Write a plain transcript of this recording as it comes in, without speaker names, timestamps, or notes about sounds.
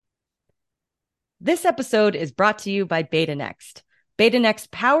This episode is brought to you by BetaNext. BetaNext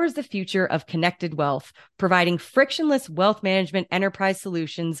powers the future of connected wealth, providing frictionless wealth management enterprise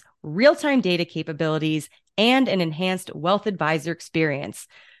solutions, real-time data capabilities, and an enhanced wealth advisor experience.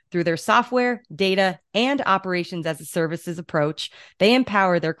 Through their software, data, and operations as a services approach, they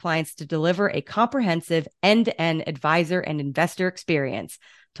empower their clients to deliver a comprehensive end-to-end advisor and investor experience.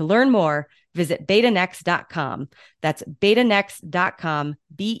 To learn more, visit betanext.com. That's betanext.com,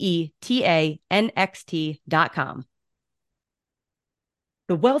 betanext.com.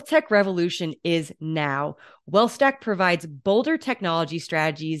 The wealth tech revolution is now. WealthStack provides bolder technology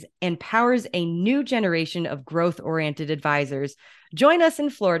strategies and powers a new generation of growth-oriented advisors. Join us in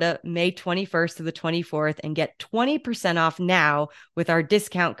Florida, May 21st to the 24th, and get 20% off now with our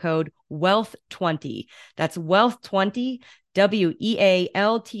discount code WEALTH20. That's WEALTH20,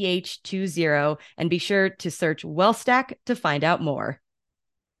 WEALTH20, and be sure to search WealthStack to find out more.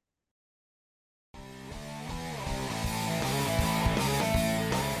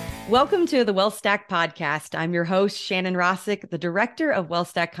 Welcome to the WealthStack podcast. I'm your host, Shannon Rossick, the director of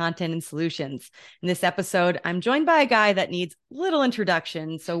WealthStack Content and Solutions. In this episode, I'm joined by a guy that needs little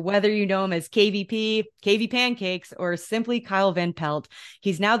introduction. So whether you know him as KVP, KV Pancakes, or simply Kyle Van Pelt,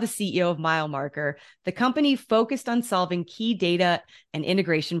 he's now the CEO of MileMarker, the company focused on solving key data and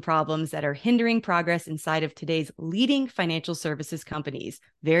integration problems that are hindering progress inside of today's leading financial services companies.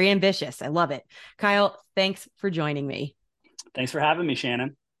 Very ambitious. I love it. Kyle, thanks for joining me. Thanks for having me,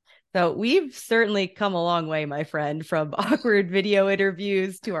 Shannon. So we've certainly come a long way, my friend, from awkward video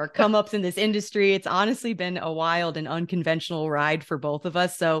interviews to our come ups in this industry. It's honestly been a wild and unconventional ride for both of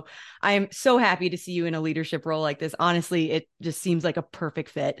us. So I am so happy to see you in a leadership role like this. Honestly, it just seems like a perfect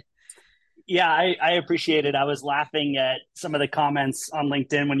fit. Yeah, I appreciate it. I was laughing at some of the comments on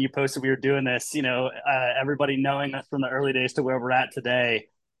LinkedIn when you posted we were doing this. Everybody knowing us from the early days to where we're at today.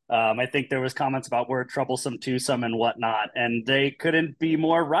 I think there was comments about we're troublesome, twosome, and whatnot, and they couldn't be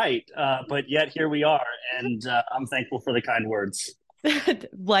more right. But yet here we are, and I'm thankful for the kind words.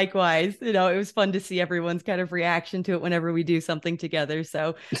 Likewise, it was fun to see everyone's kind of reaction to it whenever we do something together.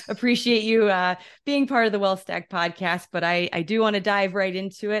 So appreciate you being part of the WealthStack podcast, but I do want to dive right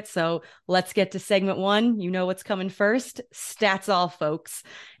into it. So let's get to segment one. You know what's coming first. Stats all, folks.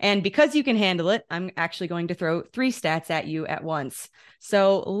 And because you can handle it, I'm actually going to throw 3 stats at you at once.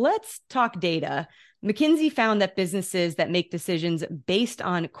 So let's talk data. McKinsey found that businesses that make decisions based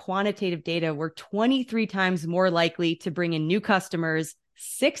on quantitative data were 23 times more likely to bring in new customers,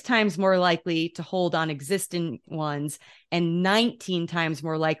 6 times more likely to hold on existing ones, and 19 times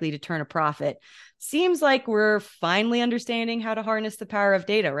more likely to turn a profit. Seems like we're finally understanding how to harness the power of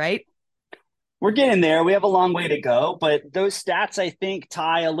data, right? We're getting there. We have a long way to go, but those stats, I think,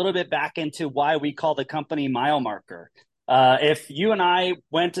 tie a little bit back into why we call the company MileMarker. If you and I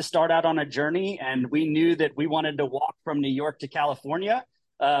went to start out on a journey and we knew that we wanted to walk from New York to California,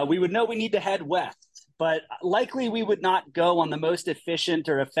 we would know we need to head west. But likely we would not go on the most efficient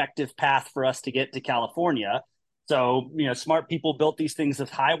or effective path for us to get to California. So, smart people built these things as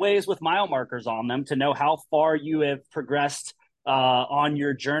highways with mile markers on them to know how far you have progressed on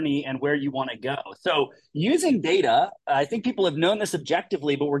your journey and where you want to go. So using data, I think people have known this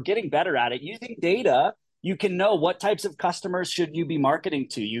objectively, but we're getting better at it. Using data, you can know what types of customers should you be marketing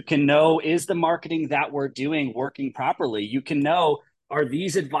to. You can know, is the marketing that we're doing working properly? You can know, are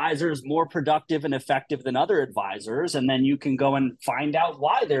these advisors more productive and effective than other advisors? And then you can go and find out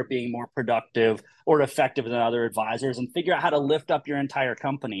why they're being more productive or effective than other advisors and figure out how to lift up your entire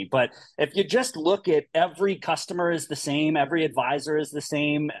company. But if you just look at every customer is the same, every advisor is the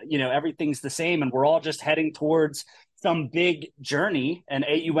same, everything's the same, and we're all just heading towards some big journey, an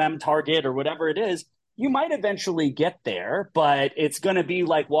AUM target or whatever it is, you might eventually get there, but it's going to be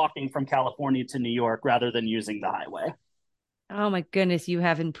like walking from California to New York rather than using the highway. Oh my goodness, you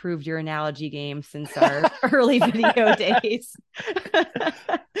have improved your analogy game since our early video days.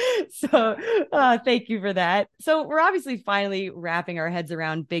 So thank you for that. So we're obviously finally wrapping our heads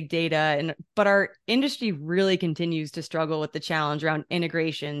around big data, but our industry really continues to struggle with the challenge around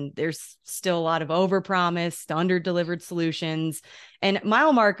integration. There's still a lot of overpromised, under-delivered solutions. And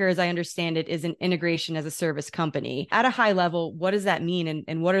MileMarker, as I understand it, is an integration as a service company. At a high level, what does that mean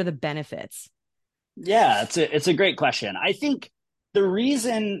and what are the benefits? Yeah, it's a great question. I think the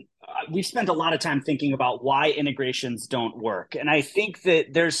reason we've spent a lot of time thinking about why integrations don't work, and I think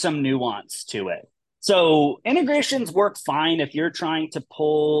that there's some nuance to it. So integrations work fine if you're trying to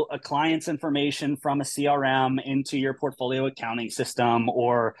pull a client's information from a CRM into your portfolio accounting system,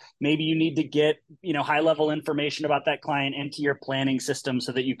 or maybe you need to get, high level information about that client into your planning system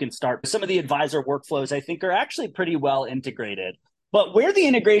so that you can start. Some of the advisor workflows, I think, are actually pretty well integrated. But where the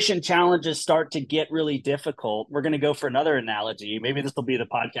integration challenges start to get really difficult, we're going to go for another analogy. Maybe this will be the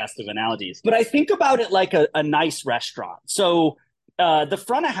podcast of analogies. But I think about it like a nice restaurant. So the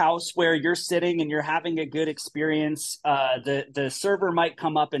front of house where you're sitting and you're having a good experience, the server might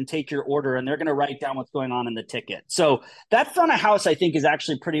come up and take your order, and they're going to write down what's going on in the ticket. So that front of house, I think, is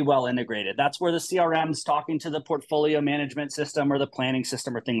actually pretty well integrated. That's where the CRM is talking to the portfolio management system or the planning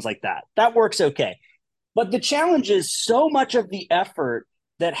system or things like that. That works okay. But the challenge is so much of the effort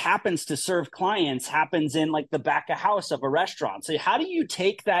that happens to serve clients happens in like the back of house of a restaurant. So how do you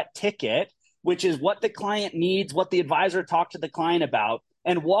take that ticket, which is what the client needs, what the advisor talked to the client about,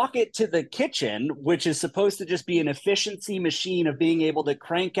 and walk it to the kitchen, which is supposed to just be an efficiency machine of being able to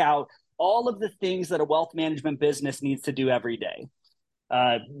crank out all of the things that a wealth management business needs to do every day.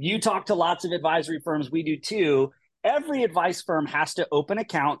 You talk to lots of advisory firms, we do too. Every advice firm has to open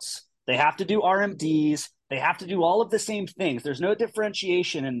accounts, they have to do RMDs, they have to do all of the same things. There's no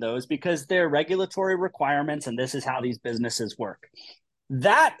differentiation in those because they're regulatory requirements, and this is how these businesses work.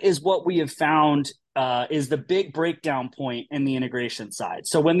 That is what we have found is the big breakdown point in the integration side.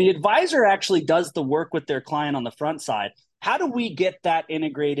 So when the advisor actually does the work with their client on the front side, how do we get that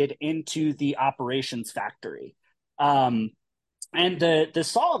integrated into the operations factory? And the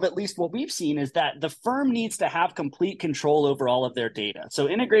solve, at least what we've seen, is that the firm needs to have complete control over all of their data. So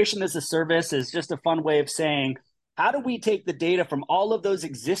integration as a service is just a fun way of saying, how do we take the data from all of those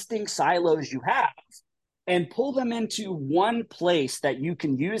existing silos you have and pull them into one place that you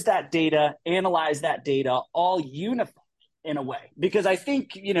can use that data, analyze that data, all unified in a way? Because I think,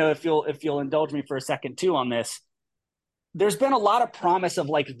 if you'll indulge me for a second too on this, there's been a lot of promise of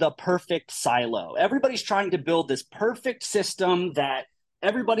like the perfect silo. Everybody's trying to build this perfect system that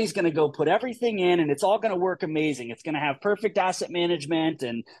everybody's going to go put everything in and it's all going to work amazing. It's going to have perfect asset management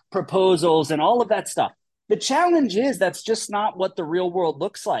and proposals and all of that stuff. The challenge is that's just not what the real world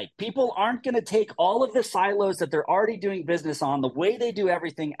looks like. People aren't going to take all of the silos that they're already doing business on, the way they do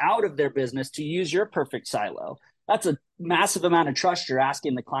everything, out of their business to use your perfect silo. That's a massive amount of trust you're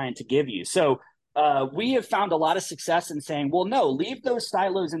asking the client to give you. So we have found a lot of success in saying, well, no, leave those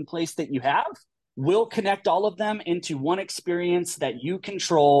silos in place that you have. We'll connect all of them into one experience that you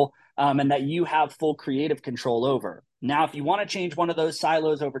control and that you have full creative control over. Now, if you want to change one of those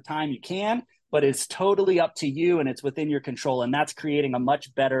silos over time, you can, but it's totally up to you and it's within your control. And that's creating a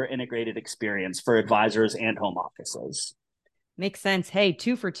much better integrated experience for advisors and home offices. Makes sense. Hey,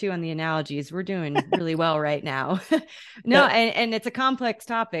 2 for 2 on the analogies. We're doing really well right now. No, and it's a complex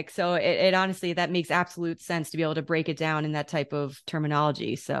topic. So it honestly, that makes absolute sense to be able to break it down in that type of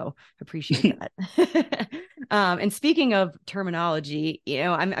terminology. So appreciate that. And speaking of terminology,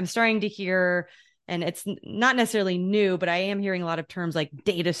 I'm starting to hear, and it's not necessarily new, but I am hearing a lot of terms like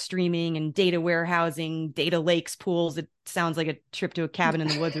data streaming and data warehousing, data lakes, pools. It sounds like a trip to a cabin in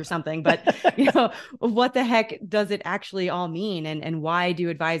the woods or something, but what the heck does it actually all mean? And why do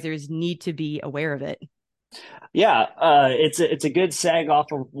advisors need to be aware of it? Yeah, it's a good seg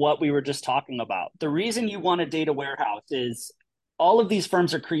off of what we were just talking about. The reason you want a data warehouse is all of these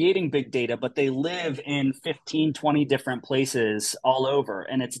firms are creating big data, but they live in 15, 20 different places all over.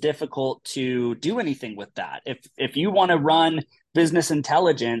 And it's difficult to do anything with that. If you want to run business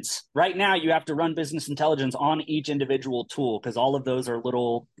intelligence, right now you have to run business intelligence on each individual tool because all of those are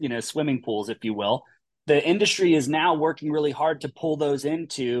little, swimming pools, if you will. The industry is now working really hard to pull those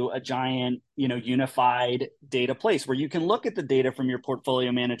into a giant, unified data place where you can look at the data from your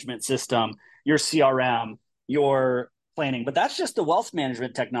portfolio management system, your CRM, your planning. But that's just the wealth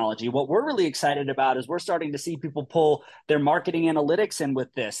management technology. What we're really excited about is we're starting to see people pull their marketing analytics in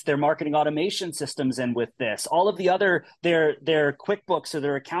with this, their marketing automation systems in with this, all of the other their QuickBooks or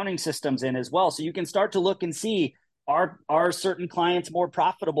their accounting systems in as well. So you can start to look and see, are certain clients more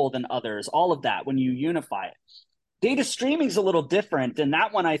profitable than others? All of that when you unify it. Data streaming is a little different, and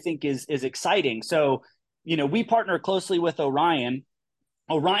that one I think is exciting. So, we partner closely with Orion.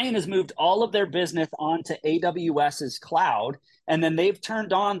 Orion has moved all of their business onto AWS's cloud, and then they've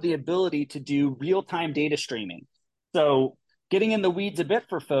turned on the ability to do real-time data streaming. So getting in the weeds a bit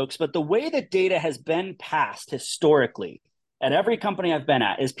for folks, but the way that data has been passed historically at every company I've been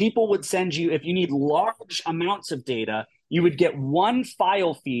at is people would send you, if you need large amounts of data, you would get one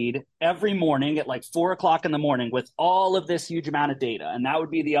file feed every morning at like 4 o'clock in the morning with all of this huge amount of data. And that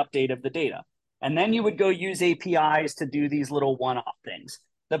would be the update of the data. And then you would go use APIs to do these little one-off things.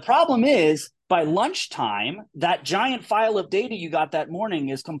 The problem is by lunchtime, that giant file of data you got that morning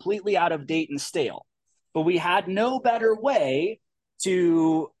is completely out of date and stale. But we had no better way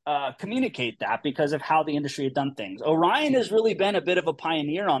to communicate that because of how the industry had done things. Orion has really been a bit of a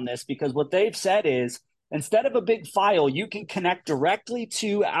pioneer on this because what they've said is Instead of a big file, you can connect directly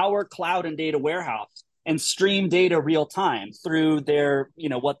to our cloud and data warehouse and stream data real time through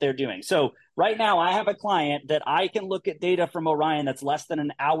what they're doing. So right now I have a client that I can look at data from Orion that's less than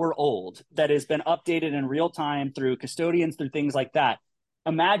an hour old that has been updated in real time through custodians, through things like that.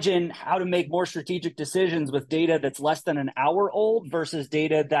 Imagine how to make more strategic decisions with data that's less than an hour old versus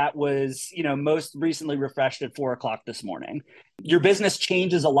data that was, most recently refreshed at 4 o'clock this morning. Your business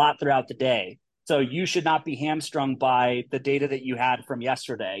changes a lot throughout the day. So you should not be hamstrung by the data that you had from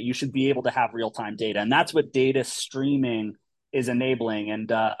yesterday. You should be able to have real-time data. And that's what data streaming is enabling.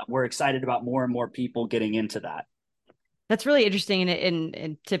 And we're excited about more and more people getting into that. That's really interesting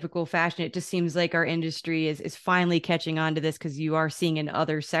in typical fashion. It just seems like our industry is finally catching on to this, because you are seeing in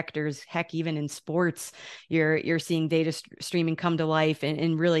other sectors, heck, even in sports, you're seeing data streaming come to life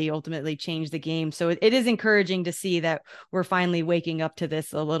and really ultimately change the game. So it is encouraging to see that we're finally waking up to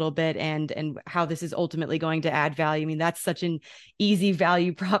this a little bit, and how this is ultimately going to add value. I mean, that's such an easy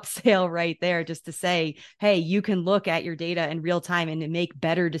value prop sale right there, just to say, hey, you can look at your data in real time and make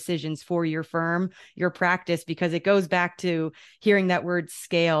better decisions for your firm, your practice, because it goes back to hearing that word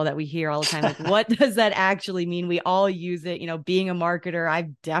scale that we hear all the time. Like, what does that actually mean? We all use it. Being a marketer,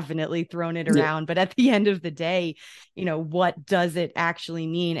 I've definitely thrown it around, but at the end of the day, what does it actually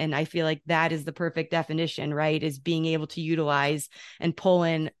mean? And I feel like that is the perfect definition, right? Is being able to utilize and pull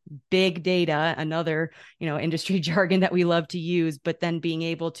in big data, another, industry jargon that we love to use, but then being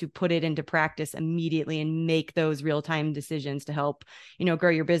able to put it into practice immediately and make those real-time decisions to help, grow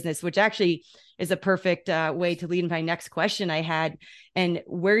your business, which actually is a perfect way to lead into my next question I had, and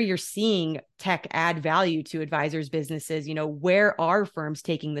where you're seeing tech add value to advisors' businesses. Where are firms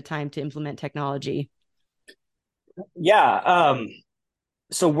taking the time to implement technology? Yeah.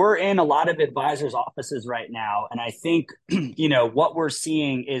 So we're in a lot of advisors' offices right now. And I think, what we're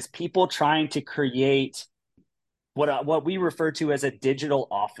seeing is people trying to create what we refer to as a digital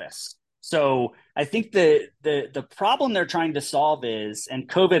office. So I think the problem they're trying to solve is, and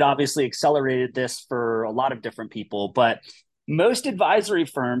COVID obviously accelerated this for a lot of different people, but most advisory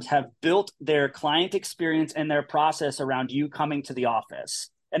firms have built their client experience and their process around you coming to the office.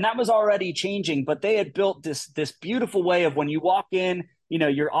 And that was already changing, but they had built this beautiful way of when you walk in,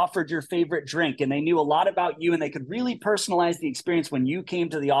 you're offered your favorite drink, and they knew a lot about you, and they could really personalize the experience when you came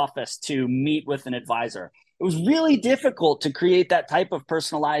to the office to meet with an advisor. It was really difficult to create that type of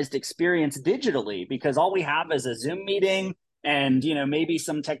personalized experience digitally, because all we have is a Zoom meeting and maybe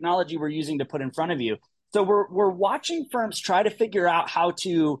some technology we're using to put in front of you. So we're watching firms try to figure out how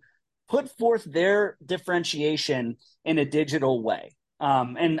to put forth their differentiation in a digital way.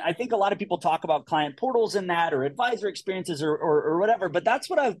 And I think a lot of people talk about client portals in that, or advisor experiences, or whatever, but that's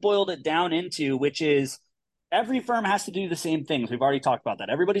what I've boiled it down into, which is every firm has to do the same things. We've already talked about that.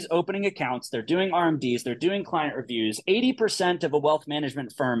 Everybody's opening accounts, they're doing RMDs, they're doing client reviews. 80% of a wealth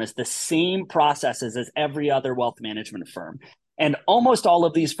management firm is the same processes as every other wealth management firm. And almost all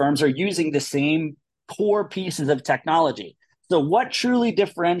of these firms are using the same core pieces of technology. So what truly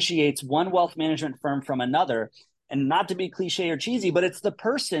differentiates one wealth management firm from another, and not to be cliche or cheesy, but it's the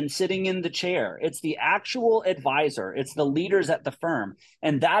person sitting in the chair. It's the actual advisor. It's the leaders at the firm.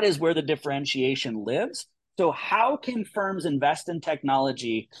 And that is where the differentiation lives. So how can firms invest in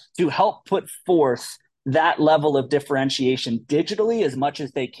technology to help put forth that level of differentiation digitally as much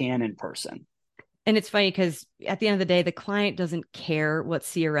as they can in person? And it's funny because at the end of the day, the client doesn't care what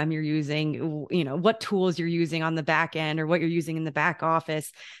CRM you're using, what tools you're using on the back end or what you're using in the back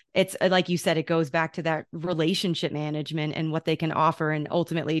office. It's like you said, it goes back to that relationship management and what they can offer, and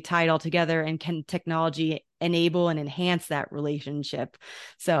ultimately tie it all together. And can technology enable and enhance that relationship?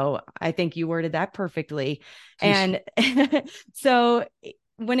 So I think you worded that perfectly. And so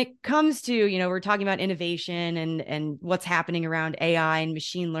when it comes to, we're talking about innovation and what's happening around AI and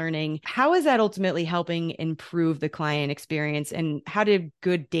machine learning, how is that ultimately helping improve the client experience? And how do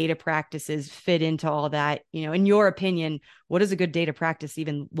good data practices fit into all that? In your opinion, what does a good data practice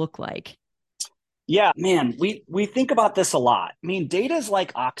even look like? Yeah, man, we think about this a lot. I mean, data is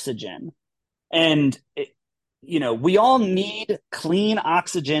like oxygen, and we all need clean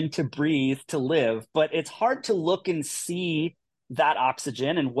oxygen to breathe, to live, but it's hard to look and see that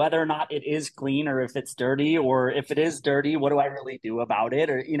oxygen and whether or not it is clean, or if it's dirty, or if it is dirty, what do I really do about it?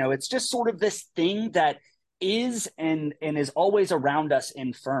 Or, it's just sort of this thing that is and is always around us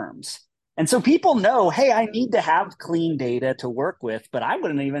in firms. And so people know, hey, I need to have clean data to work with, but I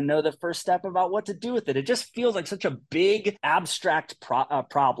wouldn't even know the first step about what to do with it. It just feels like such a big abstract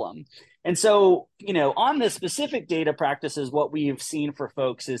problem. And so, on the specific data practices, what we've seen for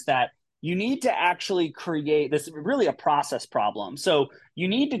folks is that you need to actually create this, really a process problem. So you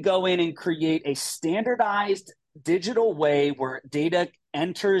need to go in and create a standardized digital way where data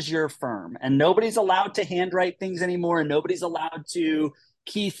enters your firm, and nobody's allowed to handwrite things anymore, and nobody's allowed to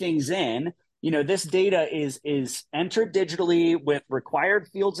key things in. This data is entered digitally with required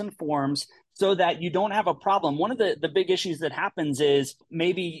fields and forms, so that you don't have a problem. One of the big issues that happens is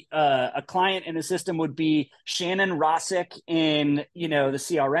maybe a client in a system would be Shannon Rossick in the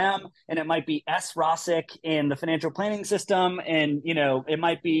CRM, and it might be S Rossick in the financial planning system, and it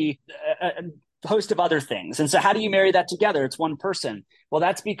might be a host of other things. And so how do you marry that together? It's one person. Well,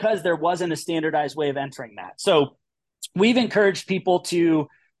 that's because there wasn't a standardized way of entering that. So we've encouraged people to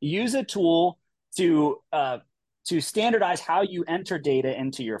use a tool to standardize how you enter data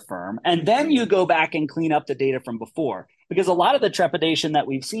into your firm, and then you go back and clean up the data from before. Because a lot of the trepidation that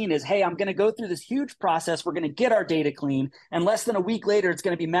we've seen is, hey, I'm going to go through this huge process, we're going to get our data clean, and less than a week later it's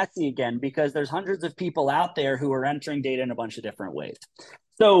going to be messy again because there's hundreds of people out there who are entering data in a bunch of different ways.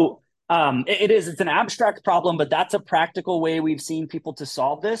 So it's an abstract problem, but that's a practical way we've seen people to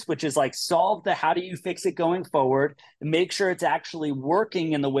solve this, which is like solve the how do you fix it going forward, and make sure it's actually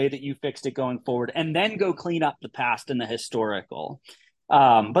working in the way that you fixed it going forward, and then go clean up the past and the historical.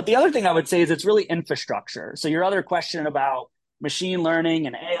 But the other thing I would say is it's really infrastructure. So your other question about machine learning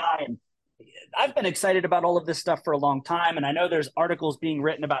and AI, and I've been excited about all of this stuff for a long time. And I know there's articles being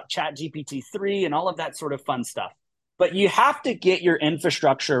written about ChatGPT-3 and all of that sort of fun stuff. But you have to get your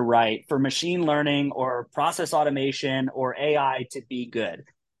infrastructure right for machine learning or process automation or AI to be good.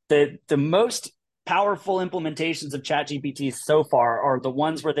 The most powerful implementations of ChatGPT so far are the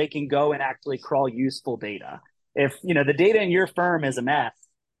ones where they can go and actually crawl useful data. If the data in your firm is a mess,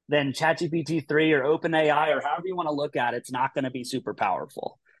 then ChatGPT-3 or OpenAI or however you want to look at it's not going to be super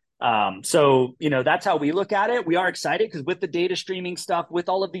powerful. So that's how we look at it. We are excited because with the data streaming stuff, with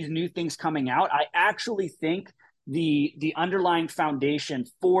all of these new things coming out, I actually think the underlying foundation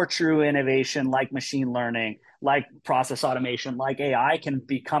for true innovation like machine learning, like process automation, like AI can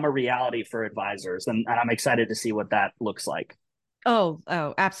become a reality for advisors. And I'm excited to see what that looks like. Oh,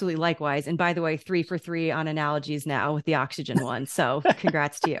 absolutely. Likewise. And by the way, 3 for 3 on analogies now with the oxygen one. So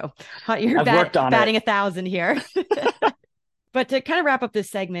congrats to you. You're I've worked on it. batting 1,000 here. But to kind of wrap up this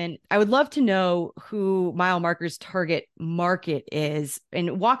segment, I would love to know who Mile Marker's target market is,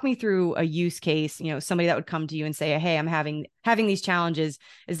 and walk me through a use case, somebody that would come to you and say, hey, I'm having these challenges.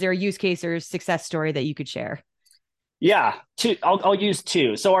 Is there a use case or success story that you could share? Yeah, two. I'll use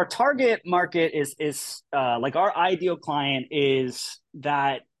two. So our target market is like our ideal client is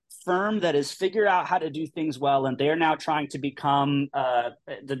that firm that has figured out how to do things well, and they're now trying to become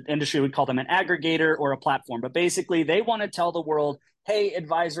the industry would call them an aggregator or a platform. But basically, they want to tell the world, hey,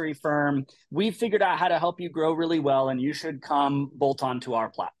 advisory firm, we've figured out how to help you grow really well, and you should come bolt onto our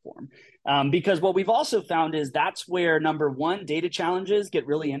platform. Because what we've also found is that's where, number one, data challenges get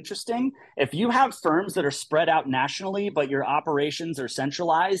really interesting. If you have firms that are spread out nationally, but your operations are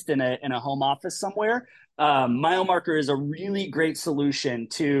centralized in a home office somewhere, MileMarker is a really great solution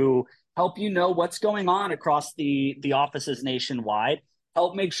to help you know what's going on across the offices nationwide,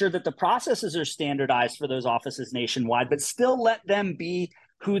 help make sure that the processes are standardized for those offices nationwide, but still let them be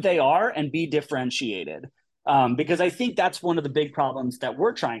who they are and be differentiated. Because I think that's one of the big problems that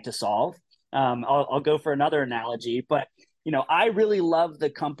we're trying to solve. I'll go for another analogy, but I really love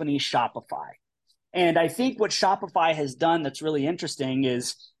the company Shopify. And I think what Shopify has done that's really interesting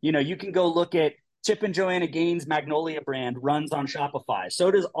is, you can go look at Chip and Joanna Gaines' Magnolia brand runs on Shopify. So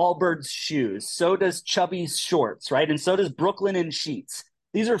does Allbirds shoes. So does Chubby's shorts, right? And so does Brooklyn and Sheets.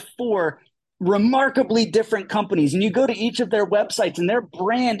 These are 4 remarkably different companies. And you go to each of their websites and their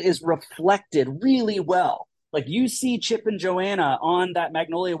brand is reflected really well. Like you see Chip and Joanna on that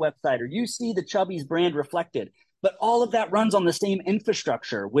Magnolia website, or you see the Chubby's brand reflected. But all of that runs on the same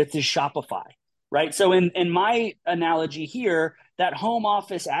infrastructure with the Shopify, right? So in my analogy here, that home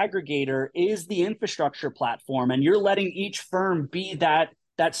office aggregator is the infrastructure platform, and you're letting each firm be that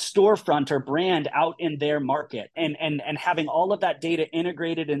storefront or brand out in their market, and having all of that data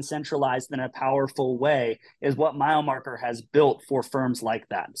integrated and centralized in a powerful way is what MileMarker has built for firms like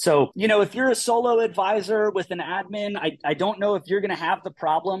that. So, if you're a solo advisor with an admin, I don't know if you're going to have the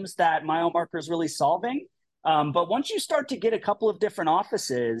problems that MileMarker is really solving. But once you start to get a couple of different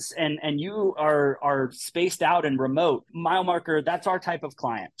offices and you are spaced out and remote, MileMarker, that's our type of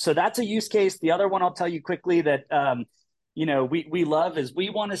client. So that's a use case. The other one I'll tell you quickly that we love is we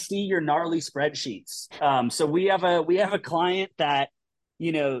want to see your gnarly spreadsheets. So we have a client that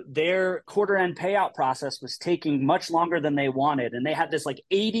their quarter end payout process was taking much longer than they wanted, and they had this like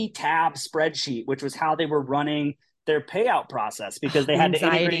 80 tab spreadsheet, which was how they were running their payout process because they had to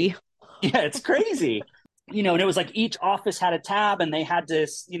integrate. Yeah, it's crazy. And it was like each office had a tab and they had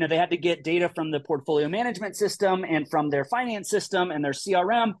to get data from the portfolio management system and from their finance system and their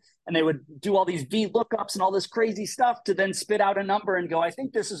CRM. And they would do all these V lookups and all this crazy stuff to then spit out a number and go, I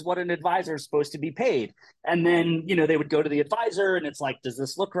think this is what an advisor is supposed to be paid. And then, they would go to the advisor and it's like, does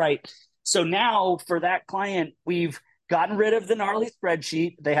this look right? So now for that client, we've gotten rid of the gnarly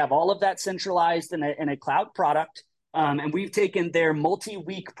spreadsheet. They have all of that centralized in a cloud product. And we've taken their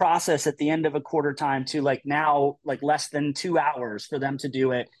multi-week process at the end of a quarter time to like now like less than 2 hours for them to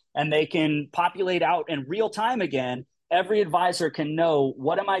do it. And they can populate out in real time again. Every advisor can know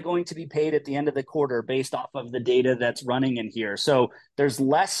what am I going to be paid at the end of the quarter based off of the data that's running in here. So there's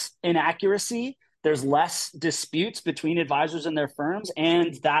less inaccuracy, there's less disputes between advisors and their firms,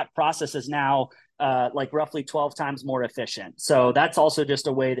 and that process is now like roughly 12 times more efficient. So that's also just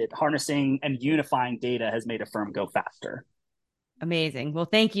a way that harnessing and unifying data has made a firm go faster. Amazing. Well,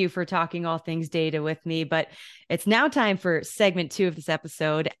 thank you for talking all things data with me. But it's now time for segment 2 of this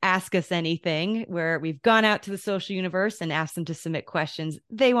episode, Ask Us Anything, where we've gone out to the social universe and asked them to submit questions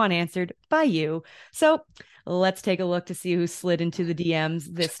they want answered by you. So let's take a look to see who slid into the DMs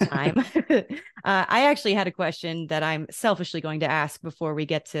this time. I actually had a question that I'm selfishly going to ask before we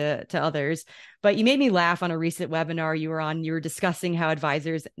get to others. But you made me laugh on a recent webinar you were on. You were discussing how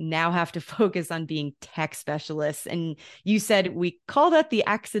advisors now have to focus on being tech specialists. And you said we call that the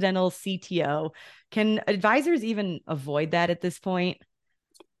accidental CTO. Can advisors even avoid that at this point?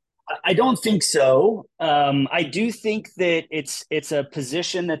 I don't think so. I do think that it's a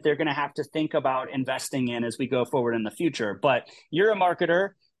position that they're going to have to think about investing in as we go forward in the future. But you're a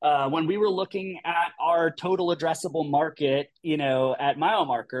marketer. When we were looking at our total addressable market, at Mile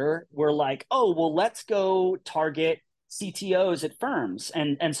Marker, we're like, oh, well, let's go target CTOs at firms,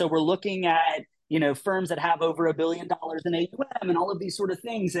 and so we're looking at firms that have over $1 billion in AUM and all of these sort of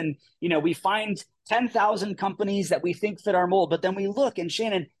things, and we find 10,000 companies that we think fit our mold, but then we look, and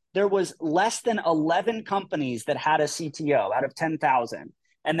Shannon, there was less than 11 companies that had a CTO out of 10,000.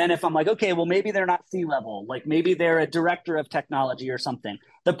 And then if I'm like, okay, well, maybe they're not C-level, like maybe they're a director of technology or something.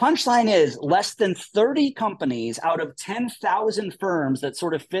 The punchline is less than 30 companies out of 10,000 firms that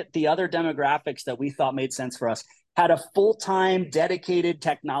sort of fit the other demographics that we thought made sense for us had a full-time dedicated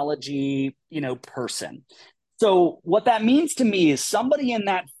technology, person. So what that means to me is somebody in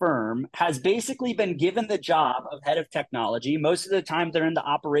that firm has basically been given the job of head of technology. Most of the time they're in the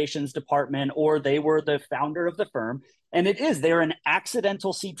operations department or they were the founder of the firm. And they're an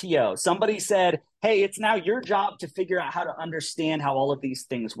accidental CTO. Somebody said, hey, it's now your job to figure out how to understand how all of these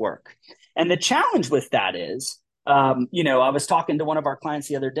things work. And the challenge with that is, I was talking to one of our clients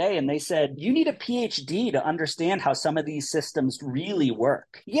the other day and they said, you need a PhD to understand how some of these systems really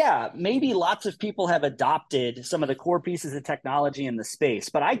work. Yeah, maybe lots of people have adopted some of the core pieces of technology in the space,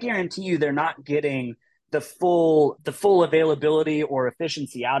 but I guarantee you they're not getting the full availability or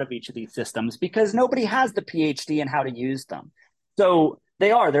efficiency out of each of these systems because nobody has the PhD in how to use them. So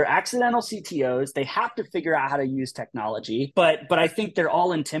they're accidental CTOs. They have to figure out how to use technology, but I think they're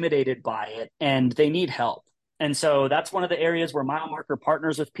all intimidated by it and they need help. And so that's one of the areas where Mile Marker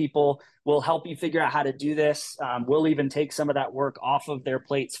partners with people. Will help you figure out how to do this. We'll even take some of that work off of their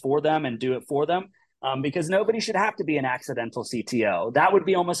plates for them and do it for them because nobody should have to be an accidental CTO. That would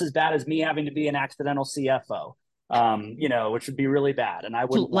be almost as bad as me having to be an accidental CFO, which would be really bad. And I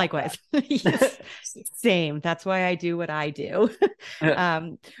wouldn't. Likewise. Yes. Same. That's why I do what I do.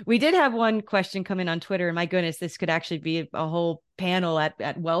 We did have one question come in on Twitter, and my goodness, this could actually be a whole panel at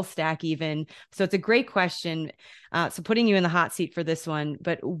WealthStack even. So it's a great question. So putting you in the hot seat for this one,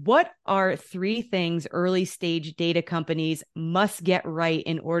 but what are 3 things early stage data companies must get right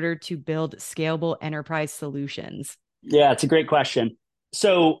in order to build scalable enterprise solutions? Yeah, it's a great question.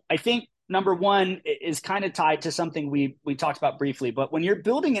 So I think number one is kind of tied to something we talked about briefly, but when you're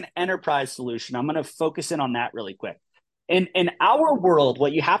building an enterprise solution, I'm going to focus in on that really quick. In our world,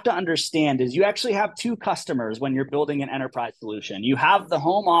 what you have to understand is you actually have 2 customers when you're building an enterprise solution. You have the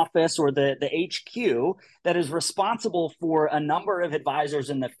home office or the HQ that is responsible for a number of advisors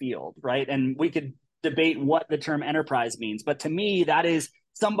in the field, right? And we could debate what the term enterprise means, but to me, that is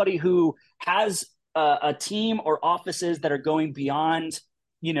somebody who has a team or offices that are going beyond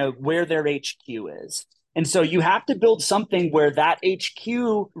where their HQ is. And so you have to build something where that HQ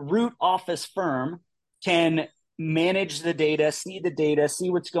root office firm can manage the data, see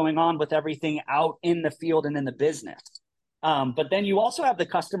what's going on with everything out in the field and in the business. But then you also have the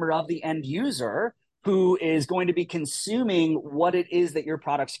customer of the end user who is going to be consuming what it is that your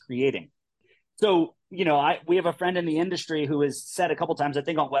product's creating. So we have a friend in the industry who has said a couple times, I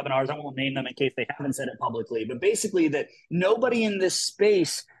think on webinars, I won't name them in case they haven't said it publicly, but basically that nobody in this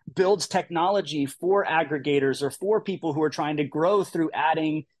space builds technology for aggregators or for people who are trying to grow through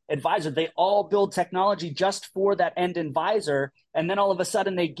adding advisor. They all build technology just for that end advisor. And then all of a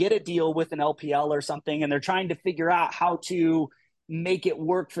sudden they get a deal with an LPL or something, and they're trying to figure out how to make it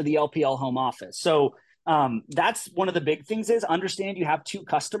work for the LPL home office. So that's one of the big things is understand you have two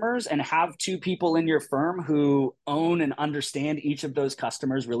customers and have two people in your firm who own and understand each of those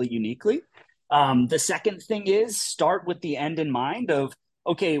customers really uniquely. The second thing is start with the end in mind of,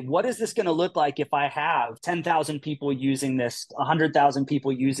 okay, what is this going to look like if I have 10,000 people using this, 100,000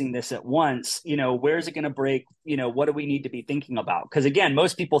 people using this at once? Where is it going to break? What do we need to be thinking about? Because again,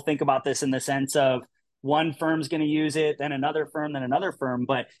 most people think about this in the sense of one firm's going to use it, then another firm, then another firm.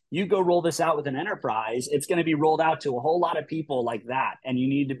 But you go roll this out with an enterprise, it's going to be rolled out to a whole lot of people like that. And you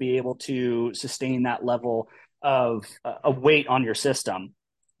need to be able to sustain that level of weight on your system.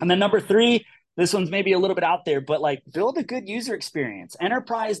 And then number three, this one's maybe a little bit out there, but like build a good user experience.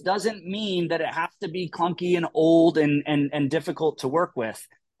 Enterprise doesn't mean that it has to be clunky and old and difficult to work with.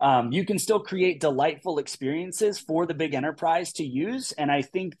 You can still create delightful experiences for the big enterprise to use. And I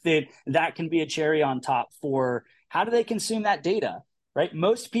think that can be a cherry on top for how do they consume that data, right?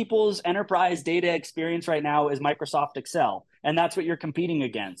 Most people's enterprise data experience right now is Microsoft Excel, and that's what you're competing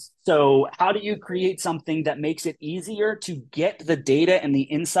against. So how do you create something that makes it easier to get the data and the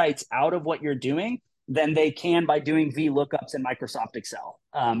insights out of what you're doing than they can by doing VLOOKUPs in Microsoft Excel,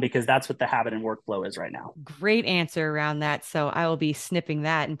 because that's what the habit and workflow is right now. Great answer around that. So I will be snipping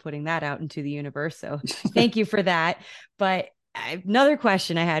that and putting that out into the universe. So thank you for that. But another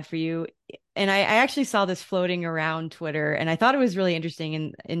question I had for you, and I actually saw this floating around Twitter, and I thought it was really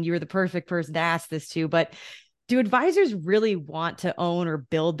interesting, and you were the perfect person to ask this to, but do advisors really want to own or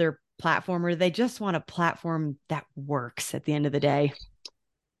build their platform, or do they just want a platform that works at the end of the day?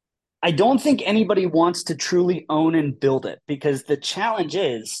 I don't think anybody wants to truly own and build it, because the challenge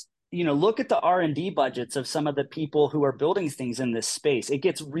is, look at the R&D budgets of some of the people who are building things in this space. It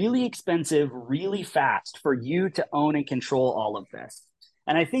gets really expensive really fast for you to own and control all of this.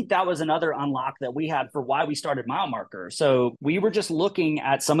 And I think that was another unlock that we had for why we started MileMarker. So we were just looking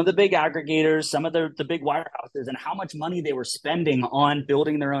at some of the big aggregators, some of the big wirehouses, and how much money they were spending on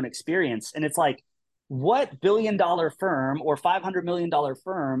building their own experience. And it's like, what billion-dollar firm or $500 million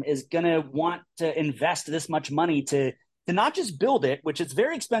firm is going to want to invest this much money to not just build it, which is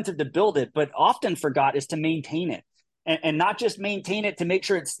very expensive to build it, but often forgot is to maintain it, and not just maintain it to make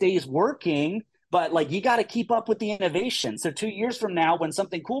sure it stays working, but like you got to keep up with the innovation. So 2 years from now, when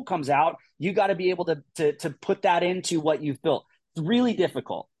something cool comes out, you got to be able to put that into what you've built. It's really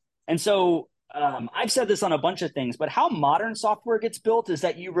difficult. And so I've said this on a bunch of things, but how modern software gets built is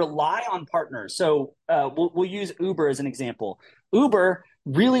that you rely on partners. So we'll use Uber as an example. Uber,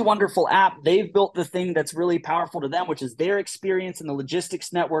 really wonderful app. They've built the thing that's really powerful to them, which is their experience in the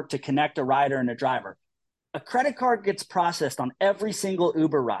logistics network to connect a rider and a driver. A credit card gets processed on every single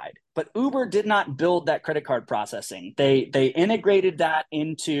Uber ride, but Uber did not build that credit card processing. They integrated that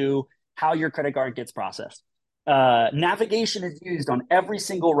into how your credit card gets processed. Navigation is used on every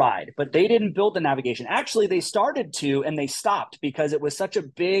single ride, but they didn't build the navigation. Actually, they started to, and they stopped because it was such a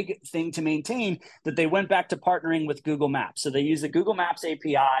big thing to maintain that they went back to partnering with Google Maps. So they use the Google Maps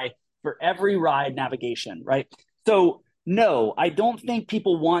API for every ride navigation, right? So no, I don't think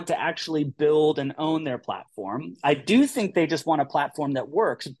people want to actually build and own their platform. I do think they just want a platform that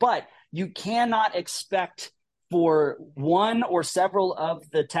works, but you cannot expect for one or several of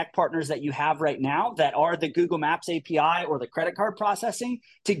the tech partners that you have right now that are the Google Maps API or the credit card processing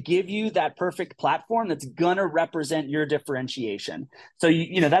to give you that perfect platform that's going to represent your differentiation. So,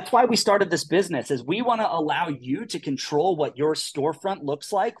 that's why we started this business, is we want to allow you to control what your storefront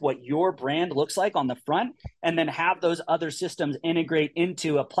looks like, what your brand looks like on the front, and then have those other systems integrate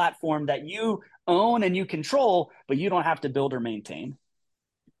into a platform that you own and you control, but you don't have to build or maintain.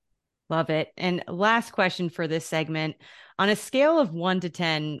 Love it. And last question for this segment. On a scale of 1 to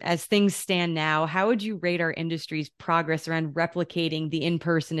 10, as things stand now, how would you rate our industry's progress around replicating the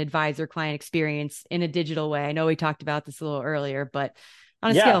in-person advisor client experience in a digital way? I know we talked about this a little earlier, but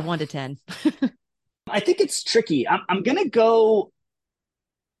on a scale of 1 to 10. I think it's tricky. I'm going to go.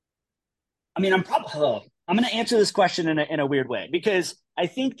 I'm going to answer this question in a weird way, because I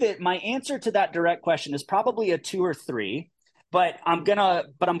think that my answer to that direct question is probably a 2 or 3, but I'm going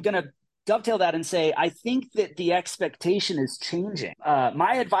to dovetail that and say, I think that the expectation is changing.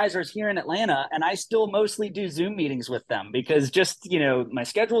 My advisors here in Atlanta, and I still mostly do Zoom meetings with them because just, my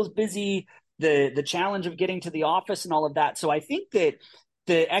schedule is busy, the challenge of getting to the office and all of that. So I think that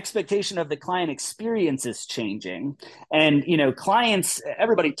the expectation of the client experience is changing. And, clients,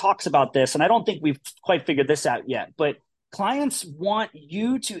 everybody talks about this, and I don't think we've quite figured this out yet, but clients want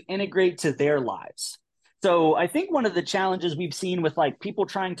you to integrate to their lives. So I think one of the challenges we've seen with like people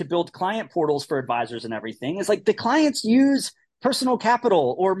trying to build client portals for advisors and everything is like the clients use Personal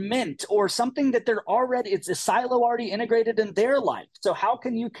Capital or Mint or something that it's a silo already integrated in their life. So how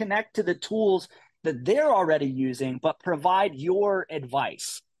can you connect to the tools that they're already using, but provide your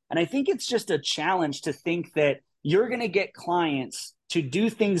advice? And I think it's just a challenge to think that you're going to get clients to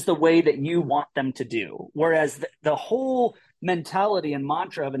do things the way that you want them to do. Whereas the whole mentality and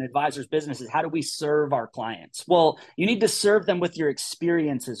mantra of an advisor's business is how do we serve our clients? Well, you need to serve them with your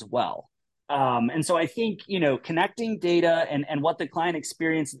experience as well. And so I think, connecting data and what the client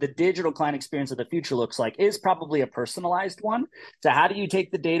experience, the digital client experience of the future looks like is probably a personalized one. So how do you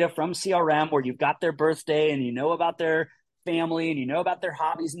take the data from CRM where you've got their birthday and you know about their family and you know about their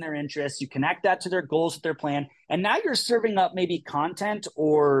hobbies and their interests, you connect that to their goals, with their plan, and now you're serving up maybe content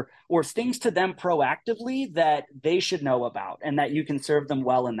or things to them proactively that they should know about and that you can serve them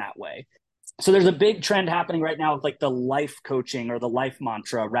well in that way. So there's a big trend happening right now with like the life coaching or the life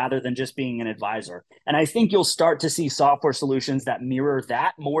mantra rather than just being an advisor. And I think you'll start to see software solutions that mirror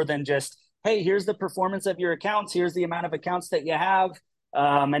that more than just, hey, here's the performance of your accounts, here's the amount of accounts that you have,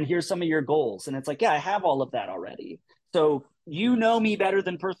 and here's some of your goals. And it's like, yeah, I have all of that already. So you know me better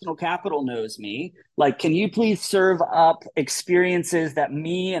than Personal Capital knows me. Like, can you please serve up experiences that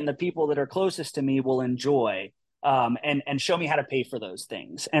me and the people that are closest to me will enjoy? And show me how to pay for those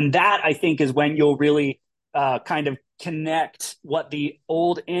things. And that, I think, is when you'll really kind of connect what the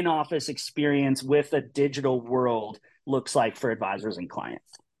old in-office experience with a digital world looks like for advisors and clients.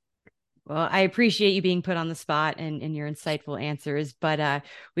 Well, I appreciate you being put on the spot and your insightful answers, but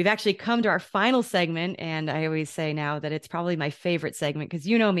we've actually come to our final segment. And I always say now that it's probably my favorite segment because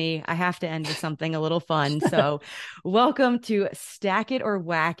you know me, I have to end with something a little fun. So welcome to Stack It or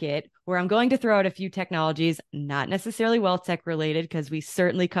Whack It, where I'm going to throw out a few technologies, not necessarily WealthStack related, because we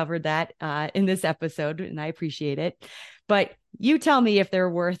certainly covered that in this episode, and I appreciate it. But you tell me if they're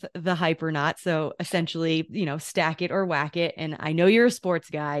worth the hype or not. So essentially, stack it or whack it. And I know you're a sports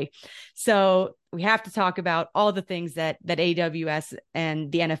guy. So we have to talk about all the things that AWS and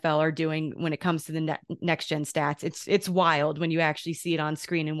the NFL are doing when it comes to the next gen stats. It's wild when you actually see it on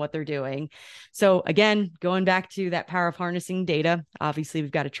screen and what they're doing. So again, going back to that power of harnessing data, obviously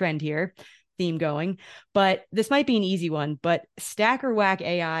we've got a trend here, theme going, but this might be an easy one, but stack or whack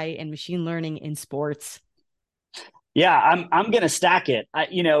AI and machine learning in sports. Yeah, I'm going to stack it.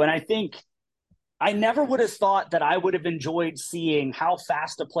 And I think I never would have thought that I would have enjoyed seeing how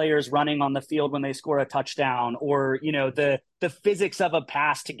fast a player is running on the field when they score a touchdown, or the physics of a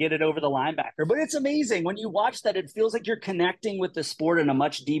pass to get it over the linebacker. But it's amazing when you watch that; it feels like you're connecting with the sport in a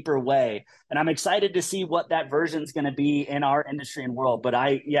much deeper way. And I'm excited to see what that version is going to be in our industry and world. But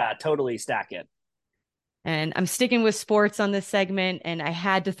totally stack it. And I'm sticking with sports on this segment, and I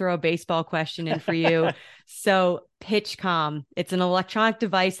had to throw a baseball question in for you. So, PitchCom, it's an electronic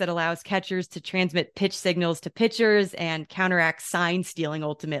device that allows catchers to transmit pitch signals to pitchers and counteract sign stealing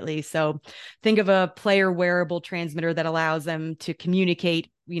ultimately. So, think of a player wearable transmitter that allows them to communicate,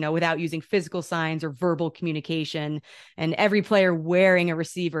 without using physical signs or verbal communication. And every player wearing a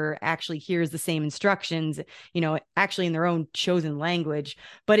receiver actually hears the same instructions, actually in their own chosen language.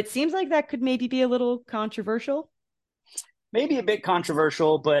 But it seems like that could maybe be a little controversial. Maybe a bit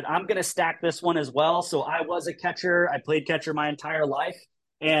controversial, but I'm going to stack this one as well. So I was a catcher. I played catcher my entire life.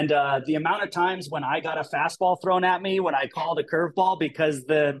 And the amount of times when I got a fastball thrown at me when I called a curveball because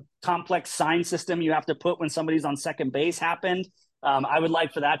the complex sign system you have to put when somebody's on second base happened, I would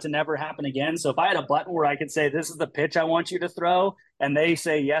like for that to never happen again. So if I had a button where I could say, this is the pitch I want you to throw, and they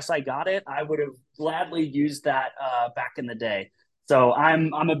say, yes, I got it, I would have gladly used that back in the day. So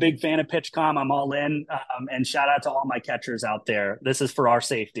I'm a big fan of PitchCom. I'm all in, and shout out to all my catchers out there. This is for our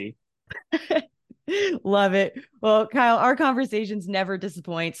safety. Love it. Well, Kyle, our conversations never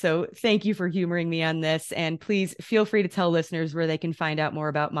disappoint. So thank you for humoring me on this. And please feel free to tell listeners where they can find out more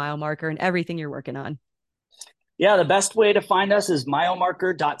about MileMarker and everything you're working on. Yeah, the best way to find us is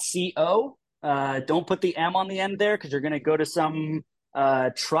milemarker.co. Don't put the M on the end there because you're going to go to some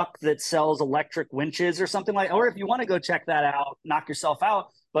truck that sells electric winches or something like. Or if you want to go check that out, knock yourself out.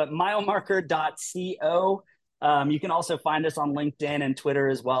 But milemarker.co. You can also find us on LinkedIn and Twitter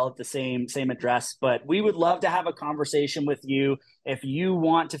as well at the same address. But we would love to have a conversation with you if you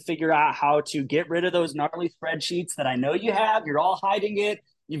want to figure out how to get rid of those gnarly spreadsheets that I know you have. You're all hiding it.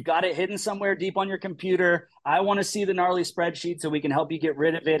 You've got it hidden somewhere deep on your computer. I want to see the gnarly spreadsheet so we can help you get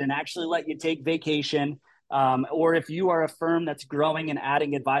rid of it and actually let you take vacation. Or if you are a firm that's growing and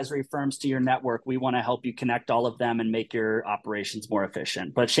adding advisory firms to your network, we want to help you connect all of them and make your operations more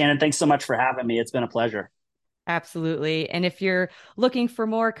efficient. But Shannon, thanks so much for having me. It's been a pleasure. Absolutely. And if you're looking for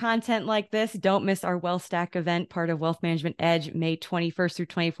more content like this, don't miss our WealthStack event, part of Wealth Management Edge, May 21st through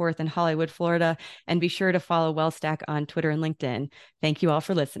 24th in Hollywood, Florida. And be sure to follow WealthStack on Twitter and LinkedIn. Thank you all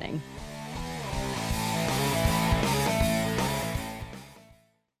for listening.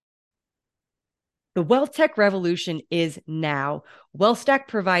 The wealth tech revolution is now. WealthStack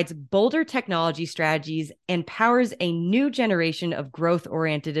provides bolder technology strategies and powers a new generation of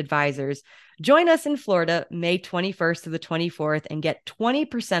growth-oriented advisors. Join us in Florida, May 21st to the 24th, and get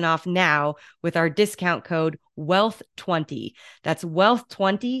 20% off now with our discount code WEALTH20. That's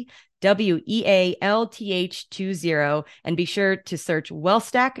WEALTH20, WEALTH20, and be sure to search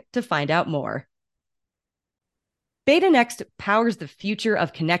WealthStack to find out more. BetaNext powers the future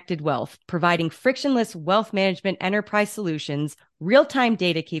of connected wealth, providing frictionless wealth management enterprise solutions, real-time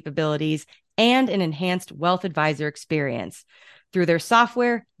data capabilities, and an enhanced wealth advisor experience. Through their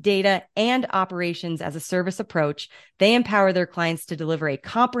software, data, and operations as a service approach, they empower their clients to deliver a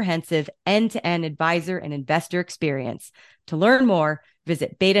comprehensive end-to-end advisor and investor experience. To learn more,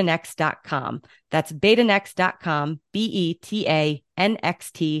 visit betanext.com. That's betanext.com,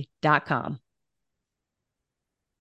 BETANXT.com.